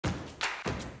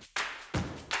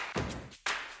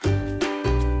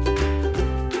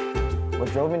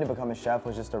What drove me to become a chef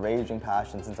was just a raging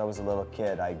passion since I was a little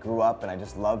kid. I grew up and I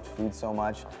just loved food so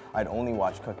much. I'd only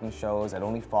watch cooking shows, I'd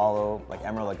only follow like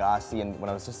Emeril Lagasse and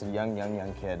when I was just a young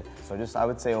kid. So I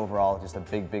would say overall, just a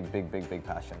big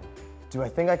passion. Do I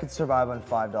think I could survive on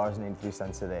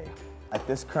 $5.83 a day? At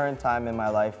this current time in my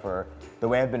life, or the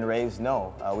way I've been raised,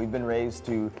 no. We've been raised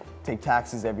to take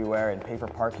taxis everywhere and pay for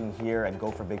parking here and go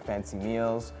for big fancy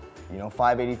meals. You know,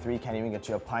 $5.83 can't even get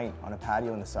you a pint on a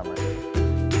patio in the summer.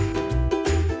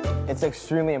 It's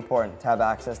extremely important to have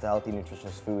access to healthy,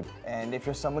 nutritious food. And if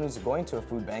you're someone who's going to a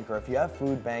food bank, or if you have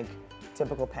food bank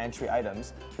typical pantry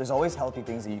items, there's always healthy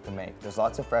things that you can make. There's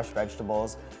lots of fresh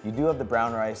vegetables. You do have the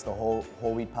brown rice, the whole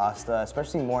wheat pasta,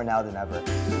 especially more now than ever.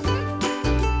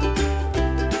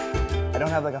 I don't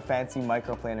have like a fancy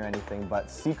microplane or anything, but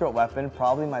secret weapon,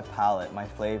 probably my palate, my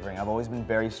flavoring. I've always been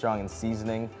very strong in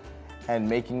seasoning and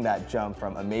making that jump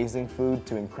from amazing food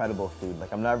to incredible food.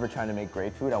 Like, I'm never trying to make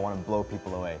great food, I want to blow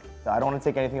people away. So I don't want to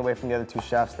take anything away from the other two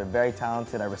chefs. They're very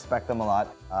talented, I respect them a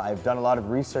lot. I've done a lot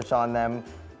of research on them,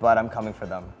 but I'm coming for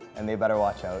them, and they better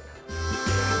watch out.